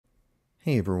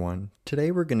Hey everyone,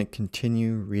 today we're going to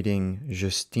continue reading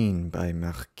Justine by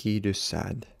Marquis de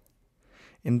Sade.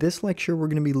 In this lecture, we're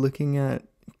going to be looking at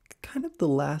kind of the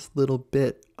last little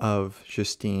bit of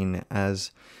Justine, as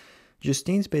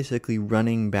Justine's basically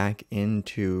running back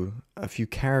into a few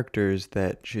characters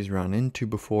that she's run into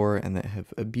before and that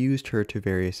have abused her to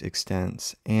various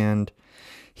extents, and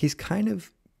he's kind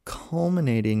of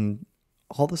culminating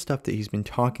all the stuff that he's been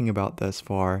talking about thus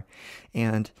far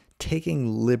and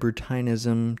taking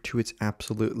libertinism to its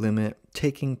absolute limit,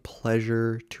 taking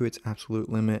pleasure to its absolute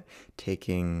limit,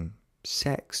 taking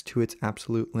sex to its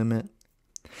absolute limit.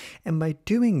 And by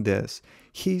doing this,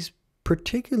 he's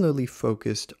particularly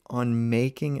focused on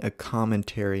making a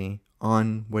commentary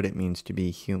on what it means to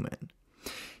be human.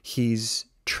 He's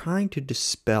trying to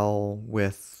dispel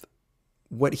with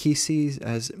what he sees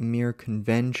as mere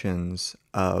conventions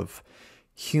of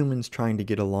humans trying to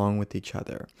get along with each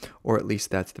other, or at least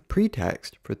that's the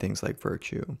pretext for things like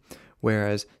virtue,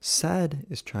 whereas Sade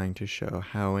is trying to show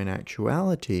how in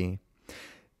actuality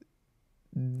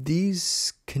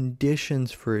these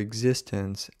conditions for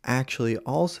existence actually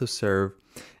also serve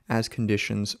as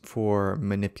conditions for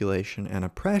manipulation and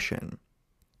oppression,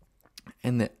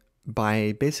 and that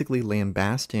by basically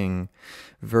lambasting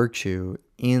virtue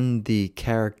in the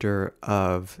character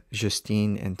of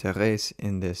Justine and Thérèse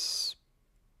in this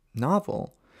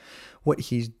novel, what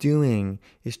he's doing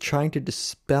is trying to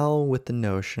dispel with the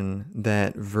notion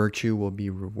that virtue will be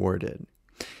rewarded.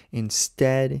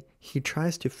 Instead, he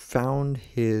tries to found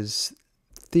his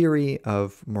theory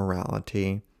of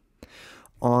morality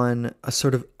on a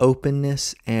sort of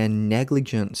openness and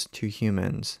negligence to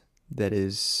humans that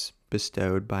is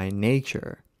bestowed by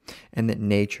nature, and that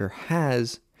nature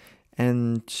has,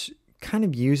 and kind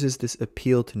of uses this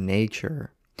appeal to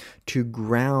nature to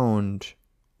ground,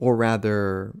 or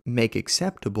rather make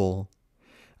acceptable,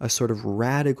 a sort of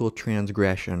radical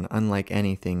transgression unlike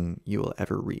anything you will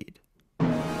ever read.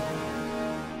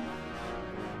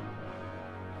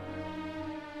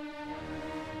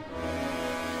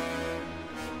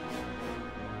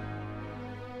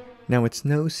 Now, it's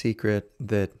no secret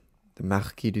that the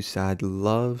Marquis de Sade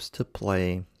loves to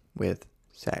play with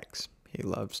sex. He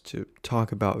loves to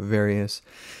talk about various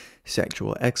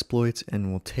sexual exploits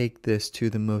and will take this to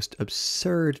the most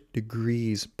absurd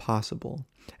degrees possible.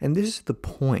 And this is the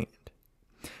point.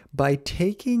 By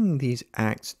taking these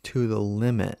acts to the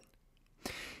limit,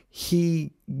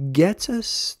 he gets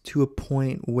us to a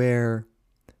point where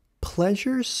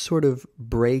pleasure sort of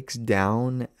breaks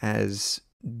down as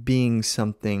being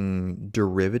something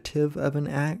derivative of an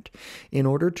act in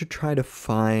order to try to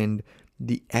find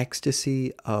the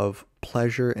ecstasy of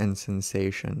pleasure and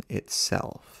sensation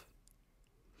itself.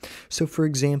 So, for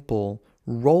example,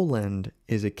 Roland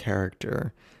is a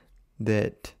character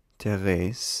that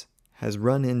Thérèse has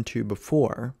run into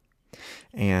before,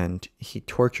 and he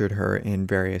tortured her in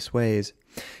various ways,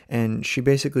 and she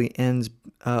basically ends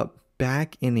up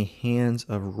back in the hands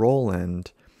of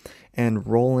Roland, and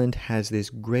Roland has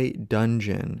this great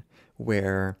dungeon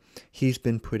where he's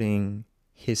been putting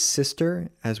his sister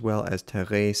as well as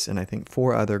Thérèse and I think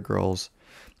 4 other girls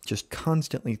just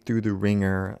constantly through the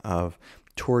ringer of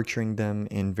torturing them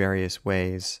in various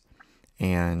ways.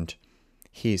 And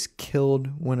he's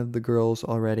killed one of the girls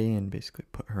already and basically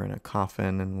put her in a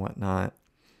coffin and whatnot.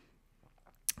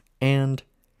 And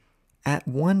at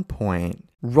one point,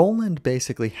 Roland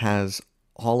basically has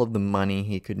all of the money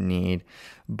he could need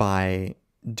by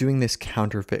doing this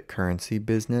counterfeit currency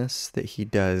business that he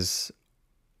does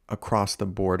across the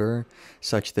border,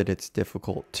 such that it's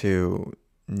difficult to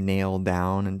nail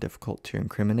down and difficult to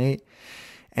incriminate.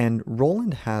 And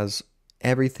Roland has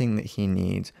everything that he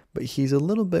needs, but he's a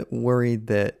little bit worried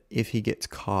that if he gets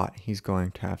caught, he's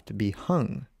going to have to be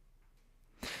hung.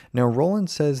 Now, Roland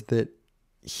says that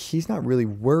he's not really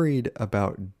worried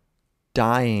about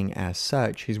dying as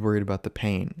such. He's worried about the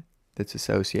pain that's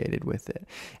associated with it,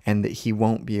 and that he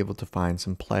won't be able to find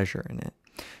some pleasure in it.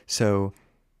 So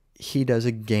he does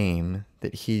a game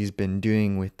that he's been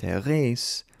doing with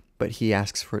Thérèse, but he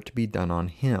asks for it to be done on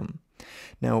him.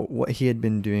 Now, what he had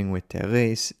been doing with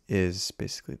Thérèse is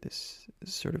basically this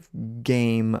sort of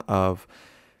game of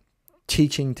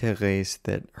teaching Thérèse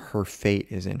that her fate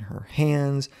is in her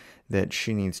hands, that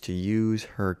she needs to use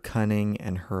her cunning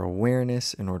and her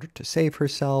awareness in order to save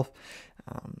herself.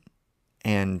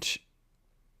 And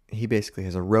he basically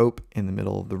has a rope in the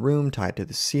middle of the room tied to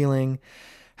the ceiling,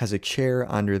 has a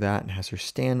chair under that, and has her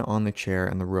stand on the chair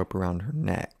and the rope around her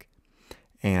neck.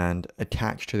 And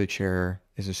attached to the chair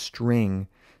is a string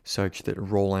such that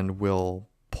Roland will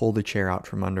pull the chair out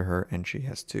from under her, and she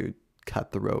has to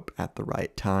cut the rope at the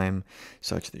right time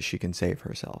such that she can save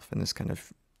herself in this kind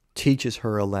of teaches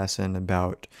her a lesson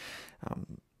about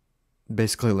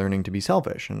basically learning to be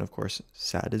selfish. And of course,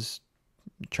 Sade is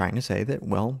trying to say that,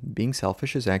 well, being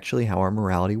selfish is actually how our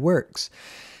morality works,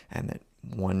 and that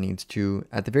one needs to,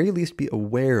 at the very least, be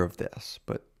aware of this.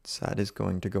 But Sade is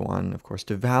going to go on, of course,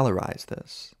 to valorize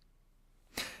this.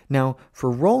 Now, for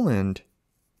Roland,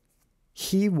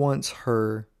 he wants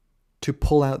her to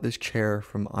pull out this chair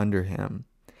from under him,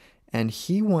 and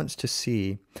he wants to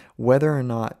see whether or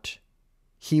not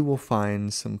he will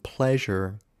find some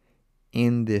pleasure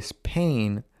in this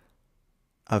pain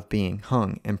of being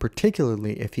hung, and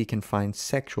particularly if he can find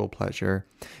sexual pleasure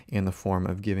in the form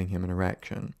of giving him an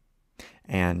erection.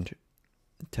 And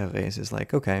Thérèse is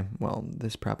like, okay, well,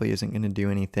 this probably isn't going to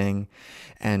do anything.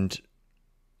 And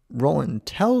Roland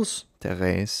tells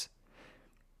Thérèse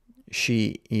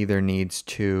she either needs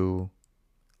to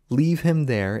leave him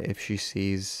there if she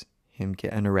sees him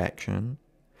get an erection,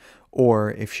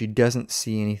 or if she doesn't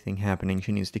see anything happening,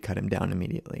 she needs to cut him down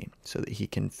immediately so that he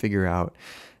can figure out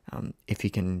if he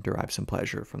can derive some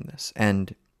pleasure from this.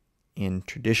 And in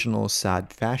traditional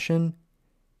Sade fashion,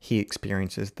 he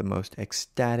experiences the most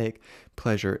ecstatic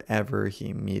pleasure ever. He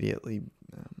immediately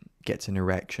gets an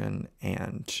erection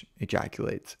and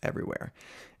ejaculates everywhere.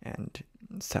 And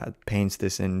Sade paints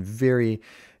this in very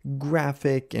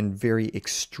graphic and very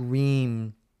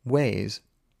extreme ways.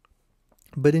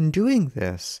 But in doing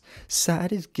this,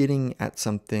 Sade is getting at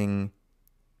something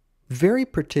very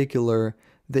particular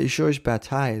that Georges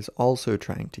Bataille is also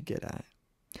trying to get at.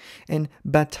 And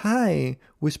Bataille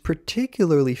was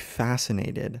particularly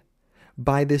fascinated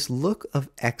by this look of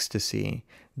ecstasy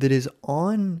that is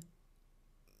on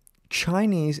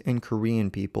Chinese and Korean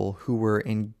people who were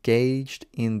engaged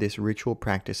in this ritual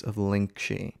practice of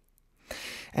lingqi.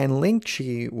 And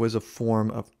lingqi was a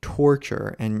form of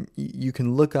torture, and you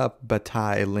can look up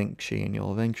Bataille lingqi and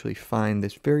you'll eventually find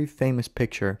this very famous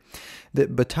picture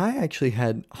that Bataille actually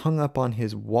had hung up on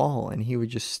his wall, and he would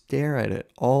just stare at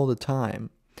it all the time.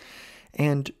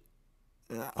 And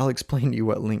I'll explain to you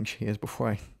what lingqi is before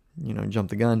I, jump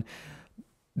the gun.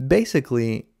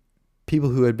 Basically, people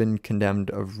who had been condemned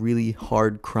of really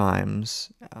hard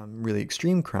crimes, really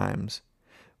extreme crimes,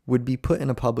 would be put in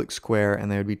a public square,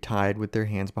 and they would be tied with their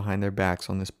hands behind their backs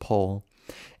on this pole,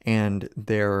 and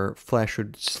their flesh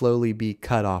would slowly be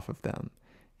cut off of them.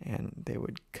 And they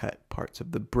would cut parts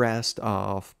of the breast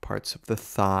off, parts of the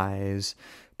thighs,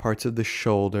 parts of the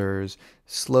shoulders.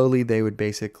 Slowly they would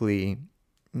basically,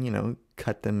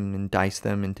 cut them and dice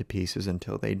them into pieces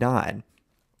until they died.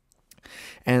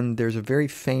 And there's a very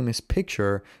famous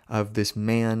picture of this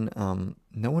man.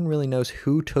 No one really knows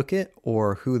who took it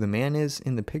or who the man is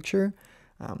in the picture.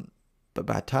 But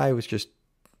Bataille was just,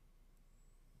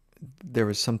 there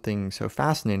was something so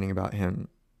fascinating about him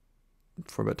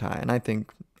for Bataille. And I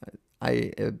think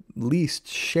I at least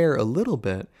share a little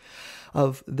bit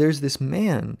of, there's this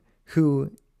man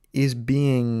who is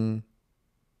being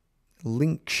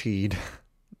lingqied.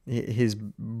 His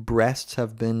breasts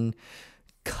have been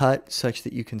cut such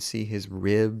that you can see his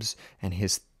ribs, and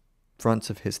his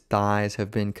fronts of his thighs have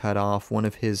been cut off. One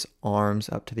of his arms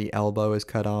up to the elbow is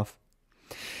cut off.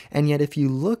 And yet if you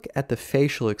look at the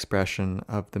facial expression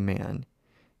of the man,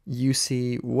 you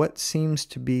see what seems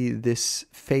to be this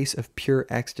face of pure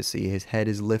ecstasy. His head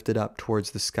is lifted up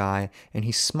towards the sky, and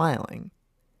he's smiling.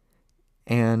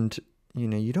 And,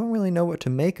 you don't really know what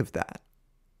to make of that.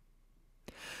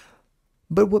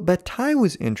 But what Bataille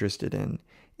was interested in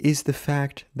is the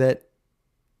fact that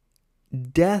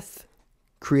death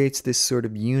creates this sort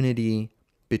of unity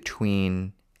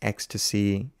between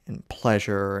ecstasy and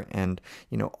pleasure, and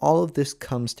all of this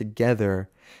comes together.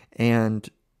 And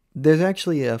there's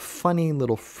actually a funny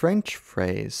little French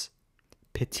phrase,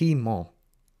 petit mot,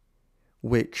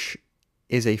 which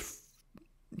is a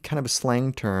kind of a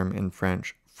slang term in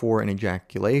French for an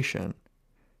ejaculation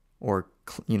or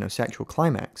sexual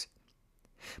climax,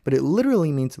 but it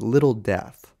literally means little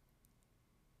death.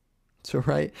 So,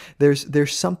 right,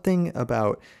 there's something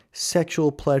about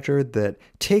sexual pleasure that,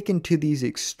 taken to these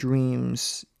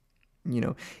extremes,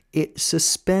 it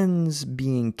suspends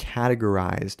being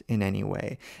categorized in any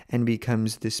way and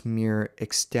becomes this mere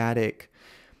ecstatic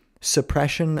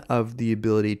suppression of the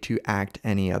ability to act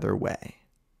any other way.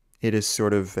 It is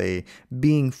sort of a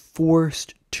being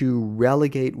forced to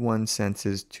relegate one's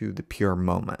senses to the pure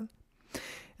moment.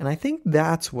 And I think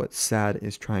that's what Sade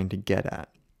is trying to get at.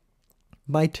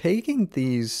 By taking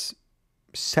these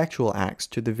sexual acts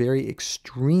to the very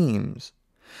extremes,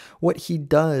 what he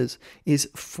does is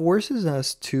forces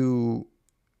us to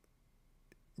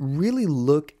really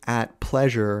look at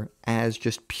pleasure as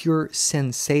just pure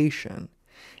sensation,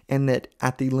 and that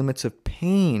at the limits of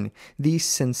pain, these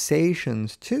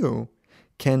sensations too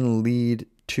can lead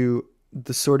to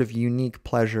the sort of unique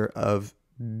pleasure of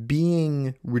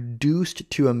being reduced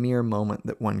to a mere moment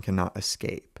that one cannot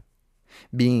escape,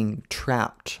 being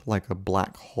trapped like a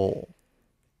black hole.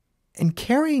 And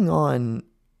carrying on,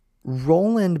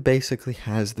 Roland basically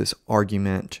has this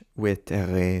argument with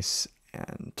Thérèse,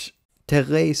 and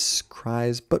Thérèse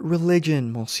cries, "But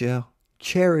religion, monsieur,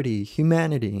 charity,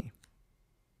 humanity,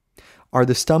 are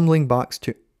the stumbling blocks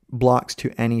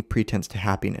to any pretense to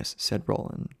happiness," said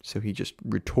Roland. So he just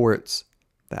retorts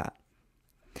that.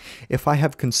 "If I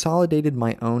have consolidated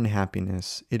my own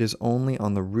happiness, it is only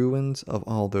on the ruins of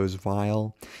all those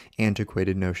vile,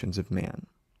 antiquated notions of man.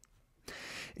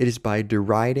 It is by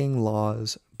deriding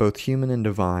laws, both human and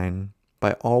divine,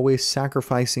 by always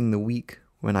sacrificing the weak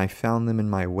when I found them in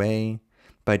my way,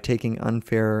 by taking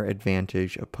unfair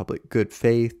advantage of public good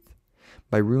faith,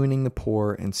 by ruining the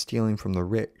poor and stealing from the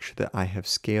rich, that I have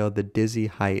scaled the dizzy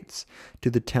heights to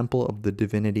the temple of the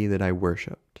divinity that I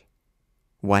worshipped.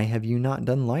 Why have you not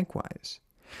done likewise?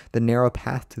 The narrow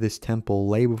path to this temple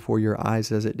lay before your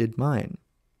eyes as it did mine.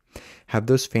 Have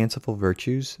those fanciful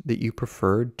virtues that you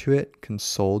preferred to it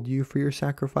consoled you for your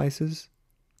sacrifices?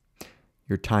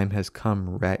 Your time has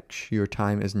come, wretch. Your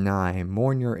time is nigh.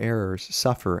 Mourn your errors,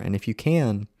 suffer, and if you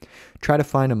can, try to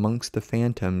find amongst the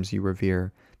phantoms you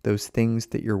revere those things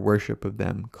that your worship of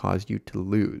them caused you to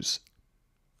lose."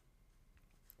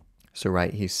 So,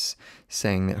 right, he's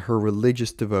saying that her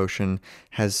religious devotion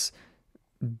has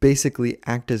basically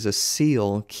acted as a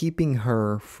seal, keeping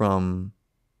her from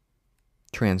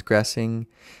transgressing,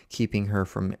 keeping her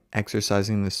from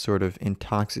exercising this sort of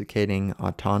intoxicating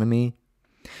autonomy.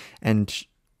 And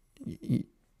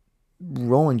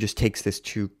Roland just takes this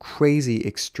to crazy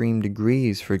extreme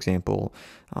degrees. For example,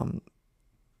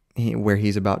 where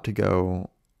he's about to go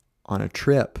on a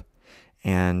trip,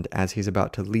 and as he's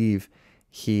about to leave,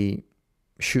 he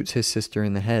shoots his sister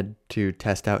in the head to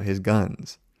test out his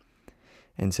guns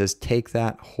and says, "Take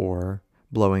that, whore,"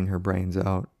 blowing her brains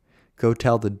out. "Go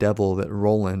tell the devil that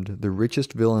Roland, the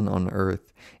richest villain on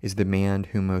earth, is the man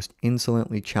who most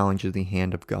insolently challenges the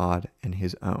hand of God and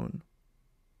his own."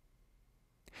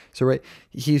 So, right,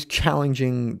 he's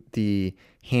challenging the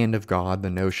hand of God, the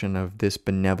notion of this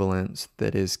benevolence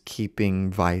that is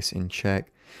keeping vice in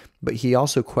check. But he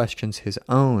also questions his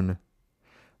own,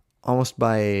 almost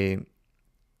by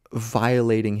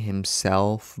violating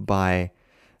himself, by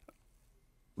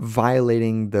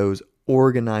violating those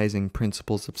organizing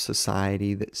principles of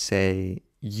society that say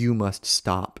you must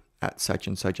stop at such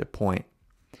and such a point.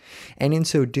 And in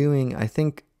so doing, I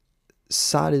think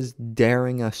Sade is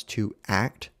daring us to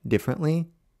act differently.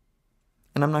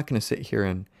 And I'm not going to sit here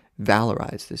and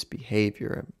valorize this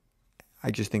behavior.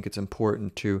 I just think it's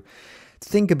important to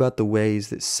think about the ways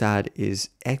that Sade is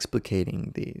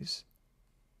explicating these.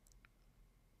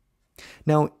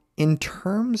 Now, in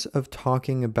terms of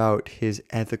talking about his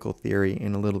ethical theory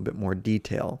in a little bit more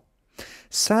detail,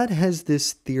 Sade has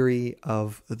this theory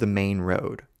of the main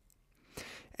road.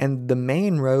 And the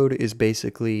main road is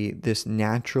basically this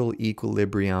natural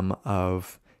equilibrium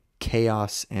of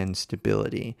chaos and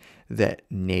stability that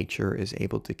nature is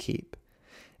able to keep.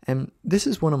 And this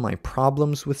is one of my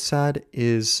problems with Sade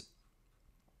is,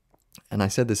 and I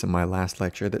said this in my last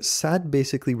lecture, that Sade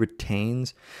basically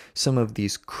retains some of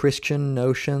these Christian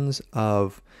notions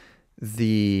of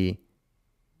the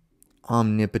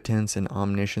omnipotence and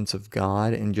omniscience of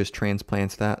God and just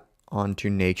transplants that onto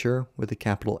nature with a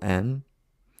capital N.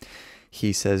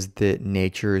 He says that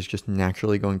nature is just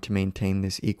naturally going to maintain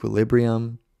this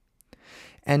equilibrium.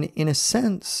 And in a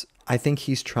sense, I think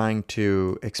he's trying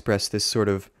to express this sort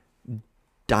of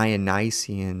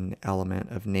Dionysian element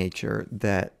of nature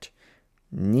that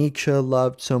Nietzsche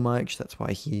loved so much. That's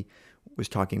why he was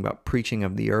talking about preaching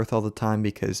of the earth all the time,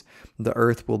 because the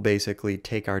earth will basically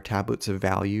take our tablets of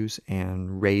values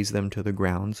and raise them to the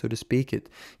ground, so to speak.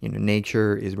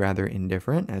 Nature is rather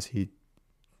indifferent, as he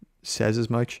says as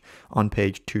much on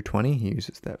page 220. He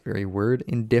uses that very word,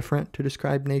 indifferent, to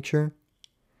describe nature.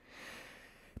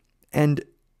 And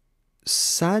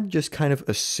Sade just kind of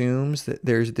assumes that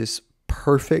there's this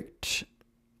perfect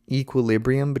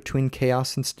equilibrium between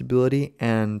chaos and stability,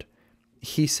 and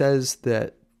he says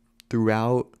that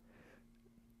throughout,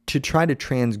 to try to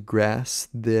transgress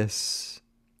this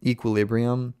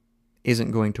equilibrium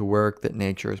isn't going to work, that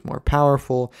nature is more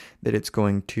powerful, that it's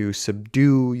going to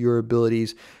subdue your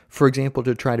abilities. For example,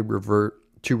 to try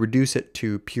to reduce it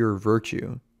to pure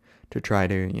virtue, to try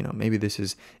to, maybe this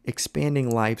is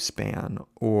expanding lifespan,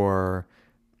 or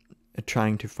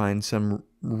trying to find some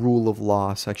rule of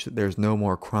law such that there's no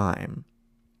more crime.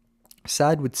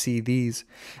 Sade would see these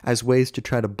as ways to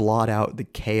try to blot out the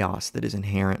chaos that is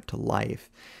inherent to life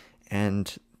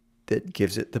and that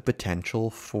gives it the potential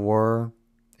for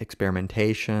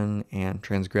experimentation and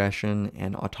transgression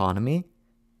and autonomy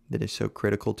that is so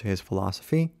critical to his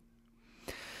philosophy.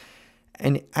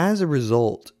 And as a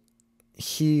result,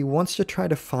 he wants to try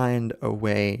to find a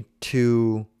way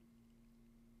to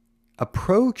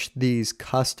approach these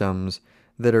customs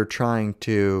that are trying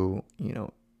to,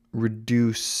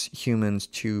 reduce humans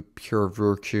to pure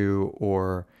virtue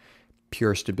or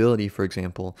pure stability, for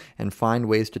example, and find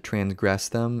ways to transgress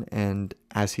them. And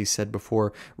as he said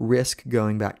before, risk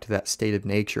going back to that state of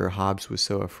nature Hobbes was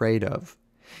so afraid of,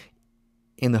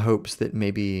 in the hopes that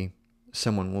maybe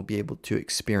someone will be able to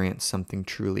experience something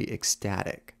truly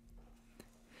ecstatic.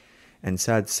 And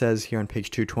Sade says here on page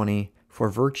 220, "For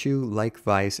virtue, like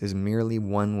vice, is merely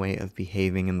one way of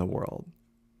behaving in the world.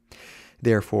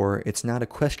 Therefore, it's not a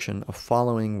question of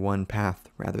following one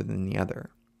path rather than the other.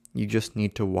 You just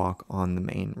need to walk on the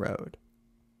main road."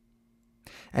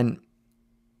 And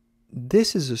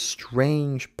this is a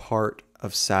strange part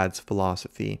of Sade's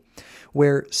philosophy,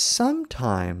 where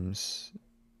sometimes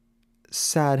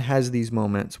Sade has these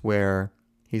moments where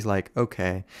he's like,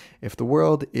 okay, if the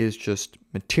world is just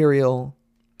material,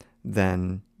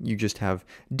 then you just have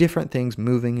different things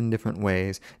moving in different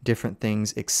ways, different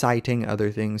things exciting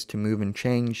other things to move and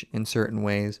change in certain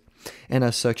ways, and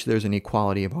as such there's an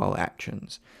equality of all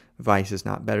actions. Vice is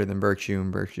not better than virtue,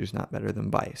 and virtue is not better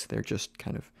than vice. They're just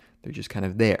kind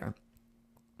of there.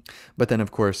 But then,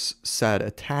 of course, Sade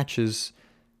attaches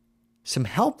some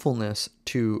helpfulness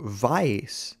to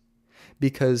vice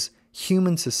because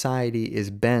human society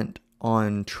is bent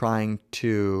on trying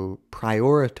to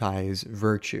prioritize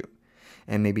virtue,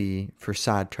 and maybe for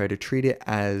Sade try to treat it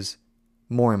as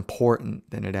more important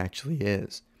than it actually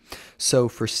is. So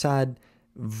for Sade,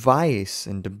 vice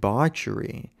and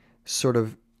debauchery sort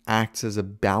of acts as a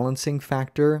balancing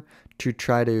factor to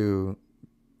try to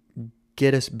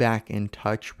get us back in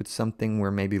touch with something we're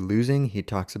maybe losing. He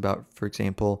talks about, for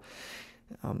example,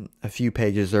 a few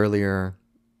pages earlier,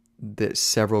 that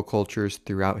several cultures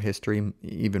throughout history,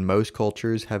 even most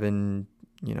cultures, have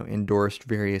endorsed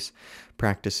various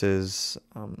practices.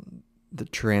 The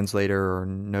translator or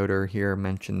noter here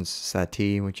mentions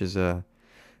sati, which is an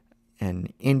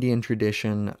Indian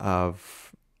tradition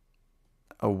of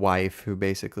a wife who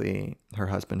basically, her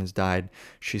husband has died.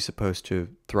 She's supposed to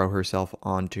throw herself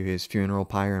onto his funeral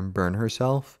pyre and burn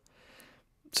herself.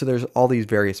 So there's all these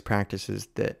various practices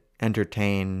that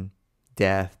entertain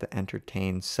death, that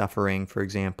entertain suffering, for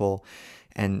example.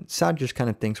 And Sade just kind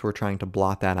of thinks we're trying to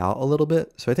blot that out a little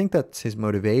bit. So I think that's his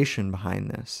motivation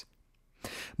behind this.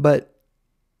 But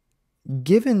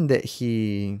given that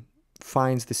he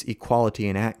finds this equality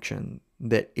in action,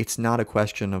 that it's not a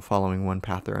question of following one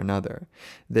path or another,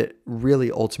 that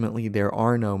really ultimately there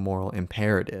are no moral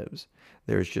imperatives,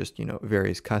 there's just,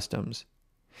 various customs,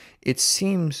 it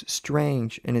seems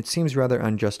strange and it seems rather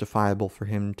unjustifiable for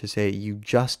him to say you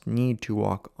just need to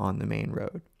walk on the main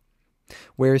road.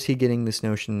 Where is he getting this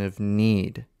notion of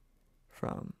need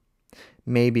from?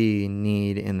 Maybe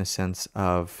need in the sense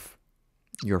of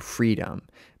your freedom.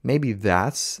 Maybe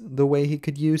that's the way he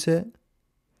could use it.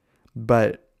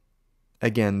 But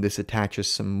again, this attaches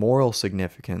some moral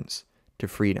significance to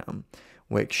freedom,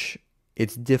 which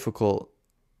it's difficult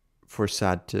for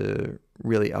Sade to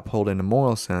really uphold in a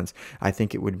moral sense. I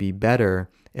think it would be better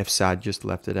if Sade just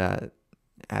left it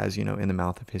as in the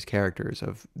mouth of his characters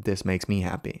of this makes me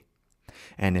happy.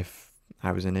 And if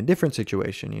I was in a different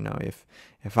situation,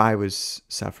 if I was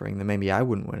suffering, then maybe I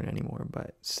wouldn't want it anymore.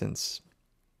 But since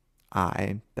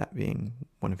I, that being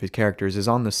one of his characters, is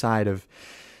on the side of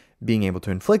being able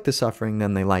to inflict the suffering,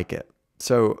 then they like it.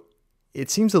 So it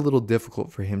seems a little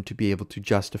difficult for him to be able to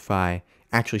justify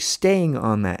actually staying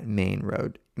on that main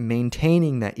road,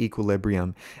 maintaining that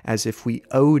equilibrium as if we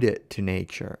owed it to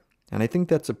nature. And I think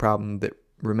that's a problem that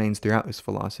remains throughout his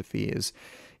philosophy, is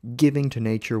giving to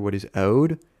nature what is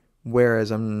owed,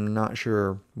 whereas I'm not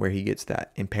sure where he gets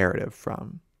that imperative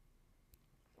from.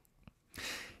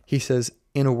 He says,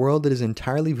 "In a world that is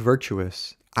entirely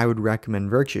virtuous, I would recommend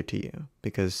virtue to you,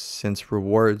 because since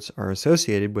rewards are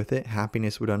associated with it,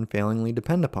 happiness would unfailingly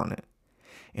depend upon it.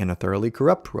 In a thoroughly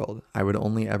corrupt world, I would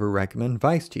only ever recommend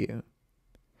vice to you."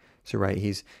 So right,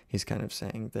 he's kind of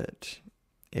saying that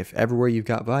if everywhere you've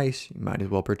got vice, you might as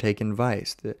well partake in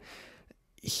vice. That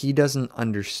he doesn't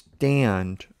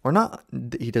understand, or not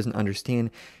that he doesn't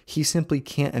understand, he simply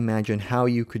can't imagine how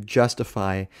you could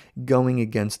justify going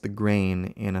against the grain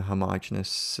in a homogeneous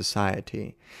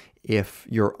society. If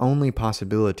your only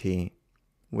possibility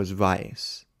was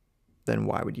vice, then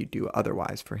why would you do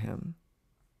otherwise for him?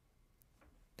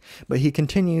 But he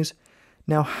continues,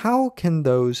 now how can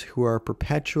those who are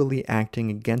perpetually acting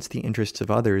against the interests of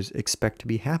others expect to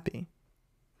be happy?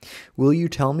 Will you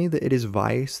tell me that it is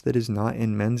vice that is not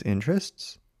in men's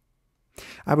interests?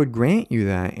 I would grant you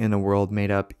that in a world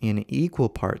made up in equal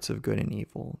parts of good and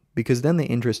evil, because then the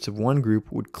interests of one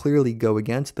group would clearly go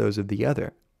against those of the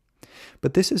other.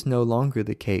 But this is no longer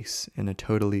the case in a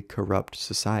totally corrupt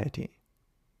society.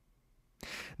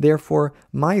 Therefore,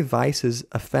 my vices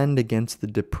offend against the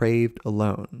depraved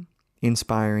alone,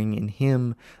 inspiring in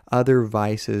him other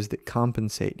vices that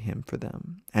compensate him for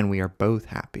them, and we are both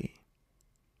happy.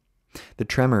 The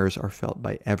tremors are felt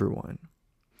by everyone.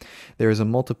 There is a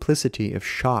multiplicity of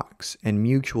shocks and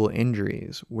mutual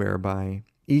injuries whereby,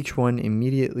 each one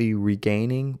immediately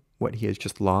regaining what he has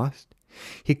just lost,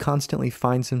 he constantly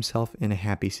finds himself in a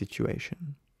happy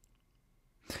situation.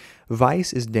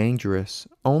 Vice is dangerous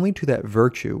only to that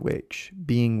virtue which,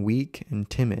 being weak and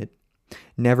timid,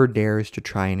 never dares to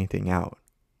try anything out.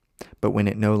 But when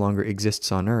it no longer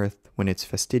exists on earth, when its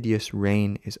fastidious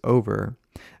reign is over,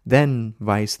 then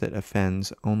vice that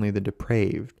offends only the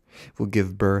depraved will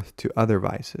give birth to other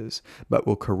vices, but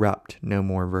will corrupt no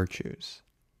more virtues.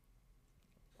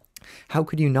 How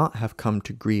could you not have come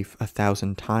to grief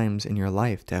 1,000 times in your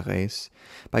life, Thérèse,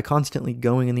 by constantly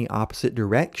going in the opposite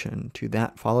direction to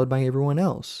that followed by everyone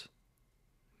else?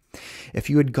 If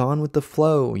you had gone with the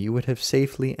flow, you would have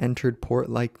safely entered port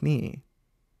like me.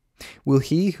 Will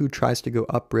he who tries to go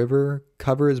upriver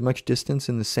cover as much distance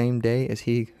in the same day as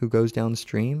he who goes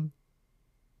downstream?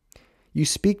 You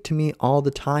speak to me all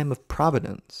the time of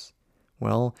providence.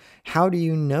 Well, how do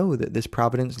you know that this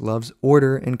providence loves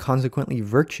order and consequently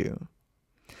virtue?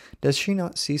 Does she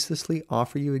not ceaselessly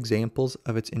offer you examples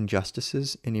of its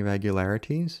injustices and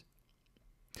irregularities?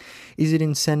 Is it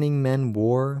in sending men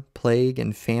war, plague,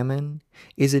 and famine?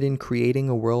 Is it in creating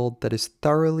a world that is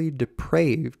thoroughly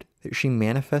depraved that she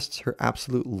manifests her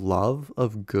absolute love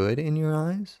of good in your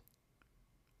eyes?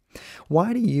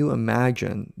 Why do you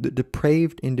imagine that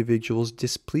depraved individuals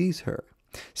displease her,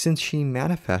 since she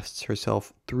manifests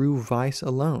herself through vice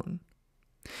alone?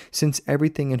 Since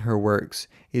everything in her works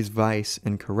is vice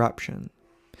and corruption,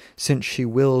 since she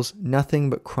wills nothing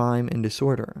but crime and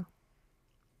disorder.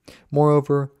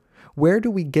 Moreover, where do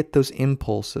we get those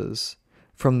impulses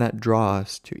from that draw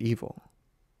us to evil?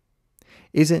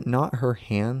 Is it not her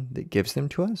hand that gives them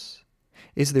to us?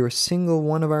 Is there a single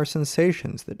one of our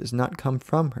sensations that does not come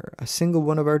from her, a single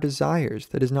one of our desires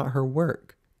that is not her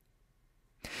work?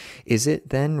 Is it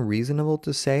then reasonable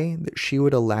to say that she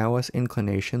would allow us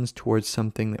inclinations towards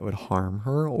something that would harm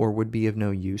her or would be of no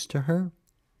use to her?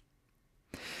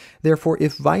 Therefore,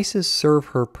 if vices serve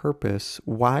her purpose,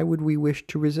 why would we wish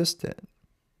to resist it?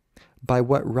 By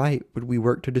what right would we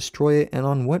work to destroy it, and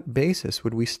on what basis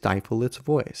would we stifle its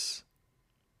voice?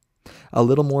 A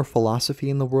little more philosophy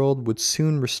in the world would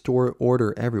soon restore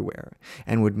order everywhere,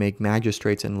 and would make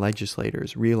magistrates and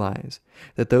legislators realize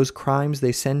that those crimes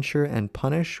they censure and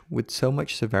punish with so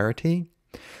much severity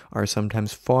are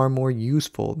sometimes far more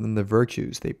useful than the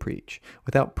virtues they preach,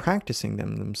 without practicing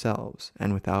them themselves,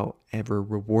 and without ever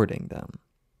rewarding them.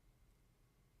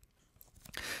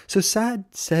 So Sade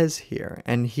says here,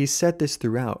 and he said this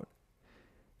throughout,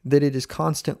 that it is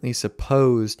constantly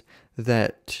supposed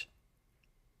that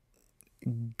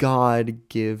God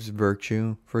gives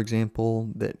virtue, for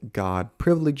example, that God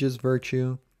privileges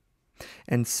virtue.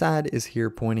 And Sade is here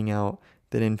pointing out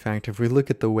that, in fact, if we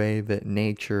look at the way that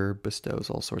nature bestows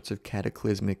all sorts of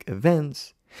cataclysmic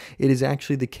events, it is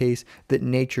actually the case that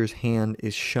nature's hand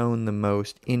is shown the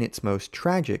most in its most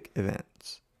tragic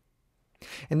events.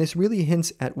 And this really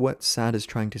hints at what Sade is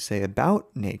trying to say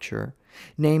about nature,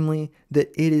 namely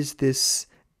that it is this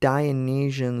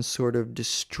Dionysian sort of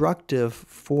destructive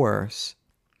force,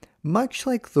 much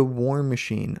like the war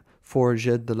machine for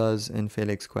Gilles Deleuze and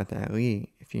Félix Guattari,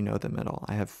 if you know them at all.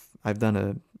 I've done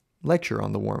a lecture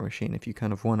on the war machine if you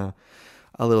kind of want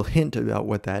a little hint about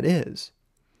what that is.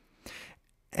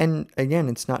 And again,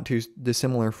 it's not too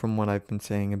dissimilar from what I've been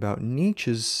saying about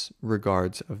Nietzsche's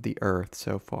regards of the earth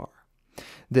so far.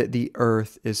 That the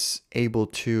earth is able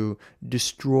to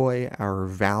destroy our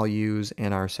values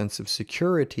and our sense of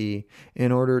security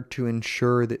in order to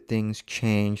ensure that things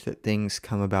change, that things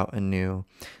come about anew,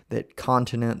 that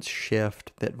continents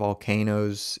shift, that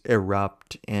volcanoes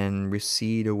erupt and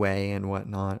recede away and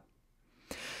whatnot.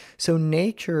 So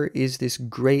nature is this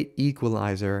great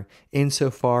equalizer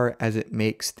insofar as it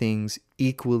makes things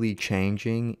equally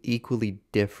changing, equally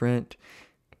different,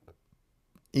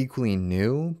 equally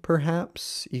new,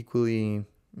 perhaps, equally,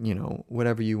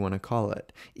 whatever you want to call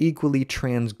it, equally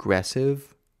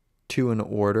transgressive to an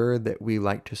order that we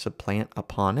like to supplant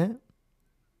upon it.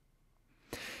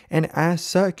 And as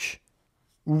such,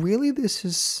 really this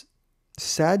is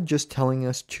Sade just telling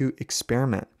us to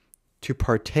experiment, to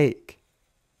partake.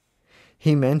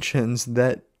 He mentions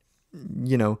that,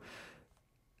 you know,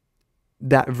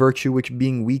 that virtue which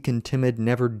being weak and timid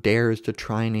never dares to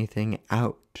try anything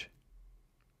out.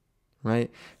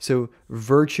 Right? So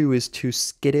virtue is too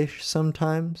skittish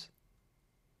sometimes.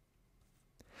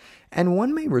 And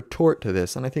one may retort to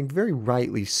this, and I think very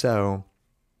rightly so,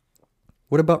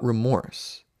 what about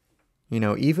remorse? You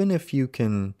know, even if you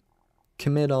can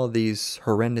commit all these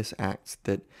horrendous acts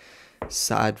that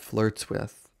Sade flirts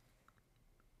with,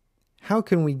 how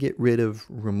can we get rid of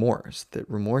remorse? That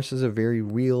remorse is a very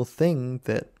real thing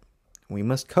that we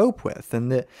must cope with,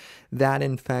 and that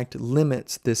in fact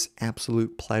limits this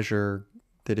absolute pleasure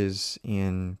that is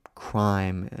in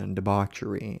crime and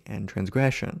debauchery and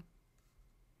transgression.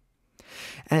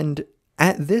 And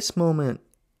at this moment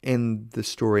in the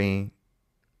story,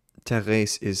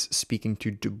 Thérèse is speaking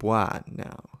to Dubois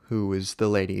now, who is the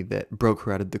lady that broke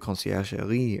her out of the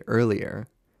conciergerie earlier,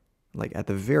 like at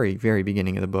the very, very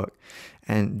beginning of the book.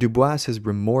 And Dubois says,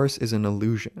 remorse is an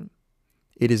illusion.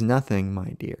 It is nothing,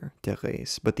 my dear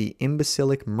Thérèse, but the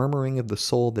imbecilic murmuring of the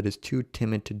soul that is too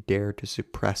timid to dare to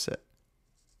suppress it.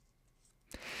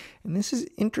 And this is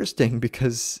interesting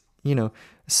because, you know,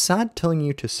 Sade telling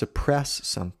you to suppress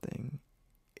something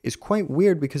is quite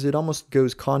weird because it almost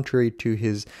goes contrary to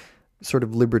his sort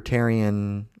of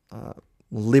libertarian,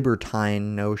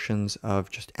 libertine notions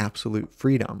of just absolute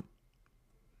freedom.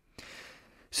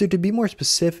 So to be more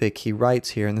specific, he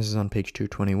writes here, and this is on page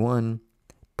 221,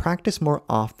 practice more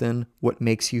often what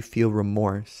makes you feel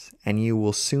remorse, and you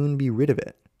will soon be rid of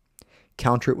it.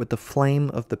 Counter it with the flame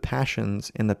of the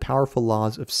passions and the powerful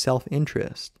laws of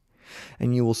self-interest,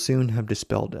 and you will soon have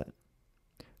dispelled it.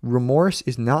 Remorse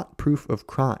is not proof of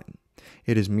crime.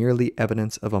 It is merely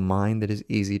evidence of a mind that is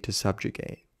easy to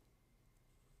subjugate.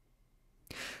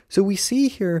 So we see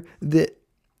here that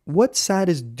what Sade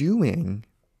is doing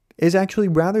is actually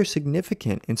rather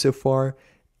significant insofar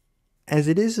as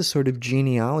it is a sort of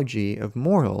genealogy of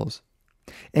morals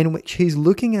in which he's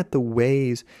looking at the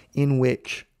ways in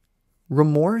which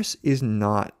remorse is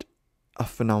not a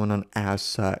phenomenon as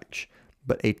such,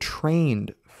 but a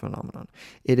trained phenomenon.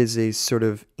 It is a sort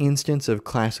of instance of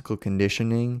classical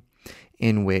conditioning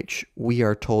in which we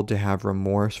are told to have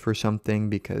remorse for something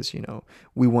because, you know,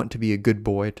 we want to be a good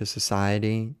boy to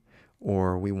society,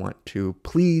 or we want to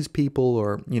please people,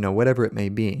 or, you know, whatever it may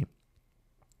be.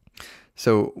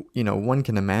 So, you know, one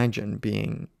can imagine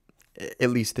being,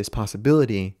 at least this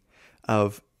possibility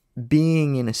of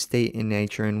being in a state in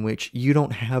nature in which you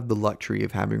don't have the luxury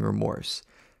of having remorse.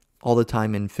 All the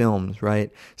time in films,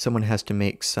 right? Someone has to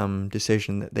make some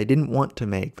decision that they didn't want to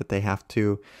make, but they have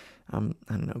to, I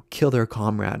don't know, kill their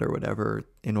comrade or whatever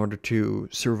in order to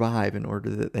survive, in order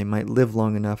that they might live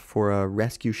long enough for a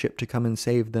rescue ship to come and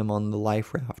save them on the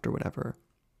life raft or whatever.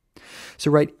 So,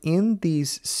 right, in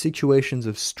these situations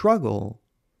of struggle,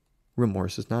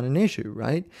 remorse is not an issue,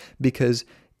 right? Because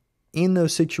in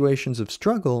those situations of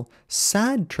struggle,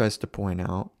 Sade tries to point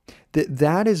out that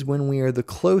that is when we are the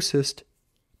closest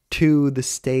to the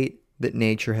state that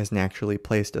nature has naturally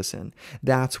placed us in.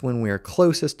 That's when we are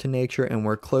closest to nature, and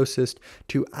we're closest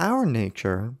to our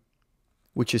nature,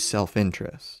 which is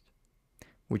self-interest,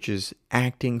 which is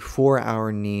acting for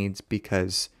our needs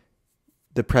because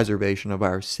the preservation of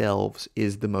ourselves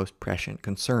is the most prescient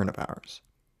concern of ours.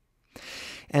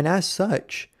 And as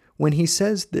such, when he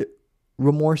says that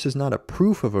remorse is not a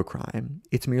proof of a crime,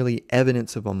 it's merely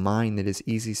evidence of a mind that is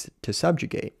easy to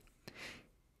subjugate,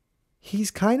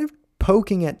 he's kind of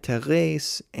poking at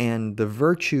Thérèse and the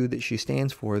virtue that she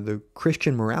stands for, the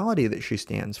Christian morality that she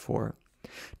stands for,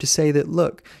 to say that,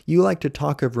 look, you like to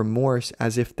talk of remorse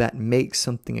as if that makes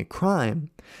something a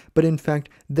crime, but in fact,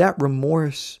 that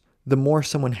remorse, the more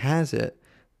someone has it,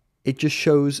 it just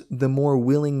shows the more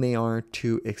willing they are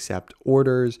to accept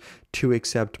orders, to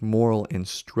accept moral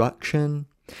instruction,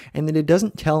 and that it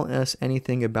doesn't tell us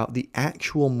anything about the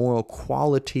actual moral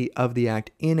quality of the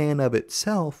act in and of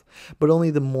itself, but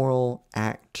only the moral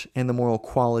act and the moral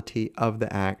quality of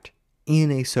the act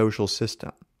in a social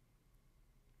system.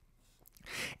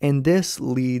 And this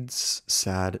leads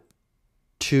Sade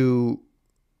to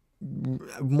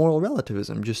moral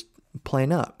relativism, just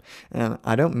plain up. And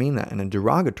I don't mean that in a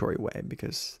derogatory way,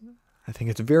 because I think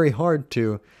it's very hard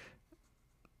to,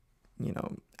 you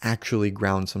know, actually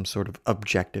ground some sort of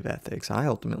objective ethics. I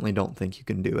ultimately don't think you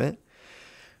can do it.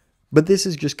 But this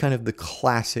is just kind of the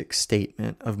classic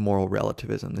statement of moral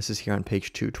relativism. This is here on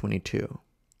page 222.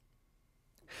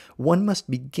 One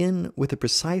must begin with a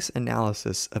precise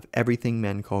analysis of everything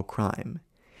men call crime.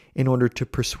 in order to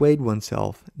persuade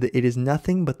oneself that it is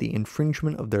nothing but the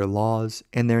infringement of their laws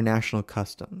and their national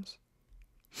customs.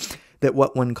 That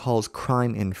what one calls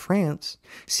crime in France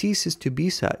ceases to be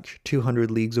such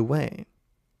 200 leagues away.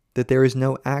 That there is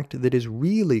no act that is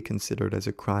really considered as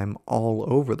a crime all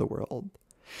over the world.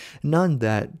 None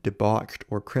that, debauched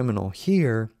or criminal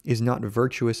here, is not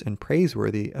virtuous and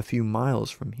praiseworthy a few miles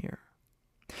from here.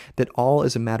 That all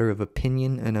is a matter of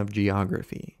opinion and of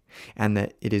geography, and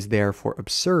that it is therefore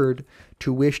absurd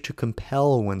to wish to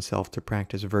compel oneself to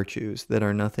practice virtues that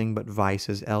are nothing but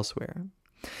vices elsewhere,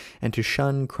 and to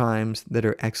shun crimes that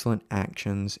are excellent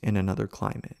actions in another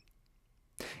climate.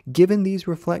 Given these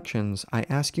reflections, I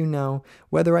ask you now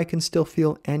whether I can still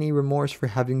feel any remorse for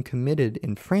having committed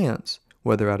in France,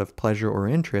 whether out of pleasure or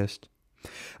interest,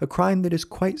 a crime that is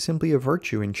quite simply a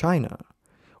virtue in China,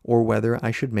 or whether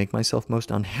I should make myself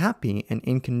most unhappy and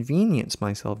inconvenience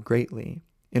myself greatly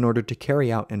in order to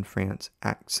carry out in France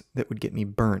acts that would get me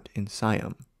burnt in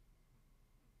Siam.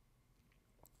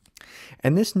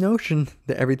 And this notion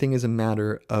that everything is a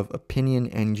matter of opinion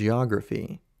and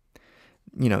geography,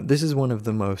 this is one of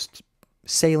the most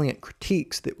salient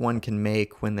critiques that one can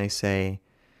make when they say,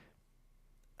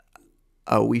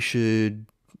 oh, we should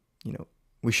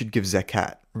give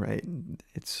zakat, right?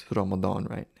 It's Ramadan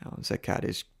right now. Zakat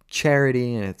is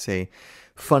charity, and it's a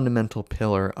fundamental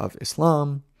pillar of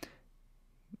Islam.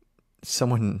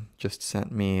 Someone just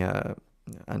sent me, an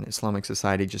Islamic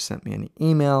society just sent me an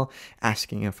email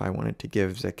asking if I wanted to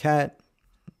give zakat.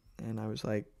 And I was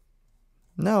like,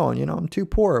 no, I'm too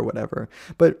poor or whatever.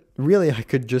 But really, I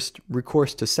could just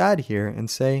recourse to Sade here and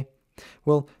say,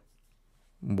 well,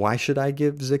 why should I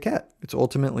give zakat? It's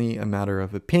ultimately a matter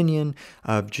of opinion,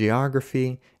 of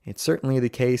geography. It's certainly the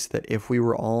case that if we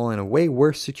were all in a way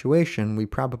worse situation, we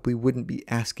probably wouldn't be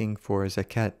asking for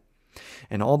zakat.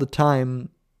 And all the time,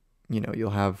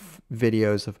 you'll have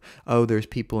videos of, oh, there's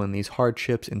people in these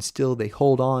hardships and still they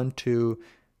hold on to,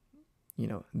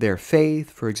 their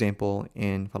faith, for example,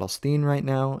 in Palestine right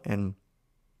now. And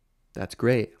that's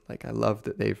great. Like, I love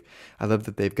that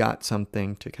they've got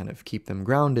something to kind of keep them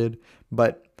grounded.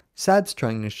 But Sade's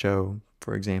trying to show,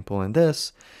 for example, in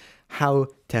this, how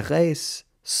Thérèse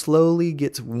slowly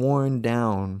gets worn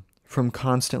down from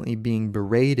constantly being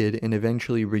berated and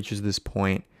eventually reaches this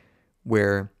point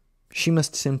where she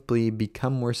must simply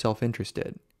become more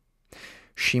self-interested.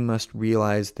 She must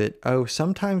realize that,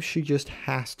 sometimes she just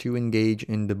has to engage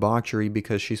in debauchery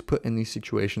because she's put in these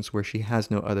situations where she has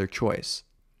no other choice.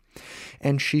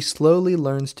 And she slowly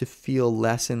learns to feel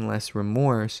less and less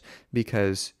remorse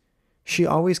because she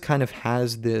always kind of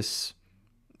has this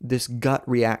gut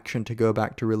reaction to go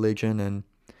back to religion. And,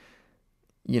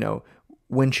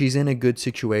 when she's in a good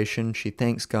situation, she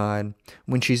thanks God.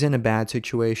 When she's in a bad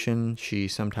situation, she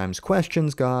sometimes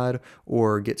questions God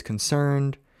or gets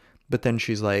concerned. But then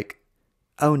she's like,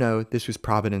 oh no, this was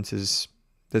Providence's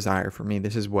desire for me.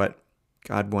 This is what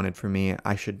God wanted for me.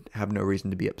 I should have no reason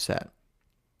to be upset.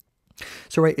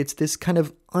 So, right, it's this kind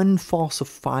of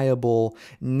unfalsifiable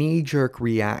knee-jerk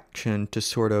reaction to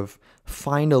sort of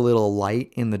find a little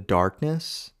light in the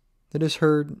darkness that is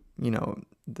her,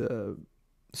 the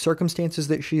circumstances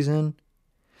that she's in.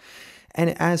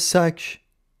 And as such,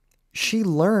 she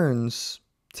learns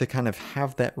to kind of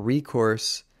have that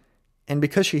recourse. And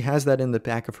because she has that in the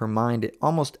back of her mind, it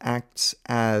almost acts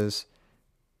as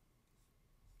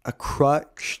a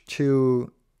crutch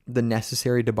to the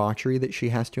necessary debauchery that she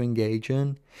has to engage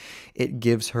in. It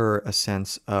gives her a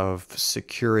sense of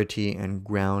security and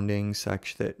grounding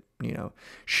such that,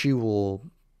 she will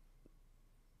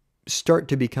start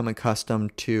to become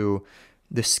accustomed to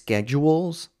the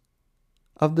schedules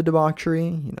of the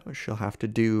debauchery. She'll have to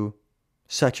do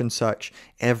such and such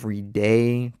every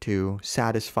day to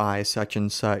satisfy such and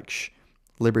such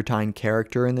libertine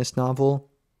character in this novel.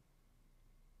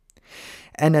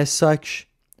 And as such,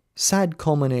 Sade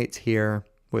culminates here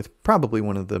with probably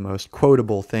one of the most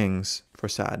quotable things for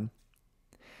Sade.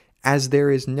 As there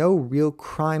is no real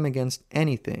crime against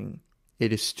anything,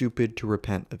 it is stupid to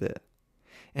repent of it,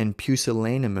 and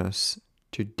pusillanimous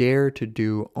to dare to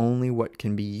do only what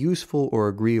can be useful or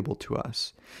agreeable to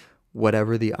us,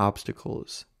 whatever the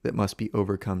obstacles that must be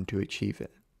overcome to achieve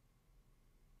it.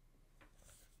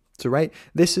 So, right,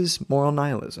 this is moral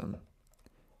nihilism.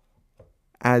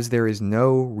 As there is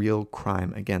no real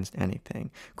crime against anything.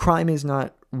 Crime is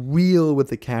not real with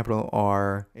the capital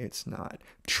R. It's not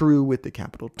true with the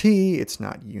capital T. It's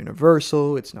not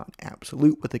universal. It's not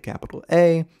absolute with the capital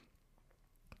A.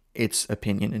 It's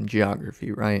opinion and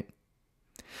geography, right?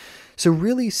 So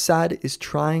really, Sade is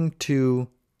trying to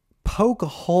poke a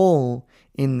hole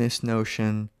in this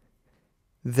notion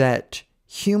that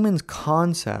humans'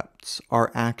 concepts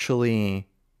are actually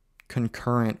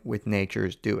concurrent with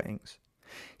nature's doings.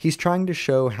 He's trying to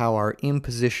show how our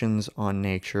impositions on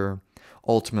nature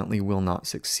ultimately will not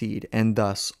succeed, and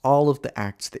thus all of the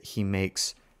acts that he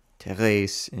makes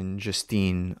Thérèse and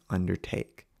Justine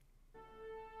undertake.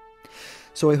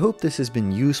 So I hope this has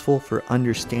been useful for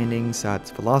understanding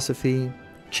Sade's philosophy.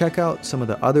 Check out some of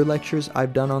the other lectures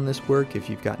I've done on this work if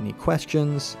you've got any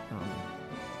questions.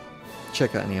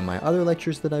 Check out any of my other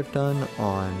lectures that I've done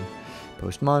on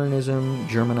postmodernism,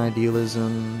 German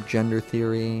idealism, gender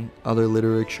theory, other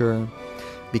literature.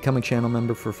 Become a channel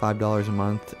member for $5 a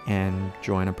month and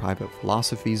join a private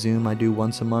philosophy Zoom I do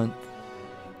once a month.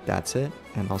 That's it,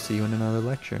 and I'll see you in another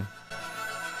lecture.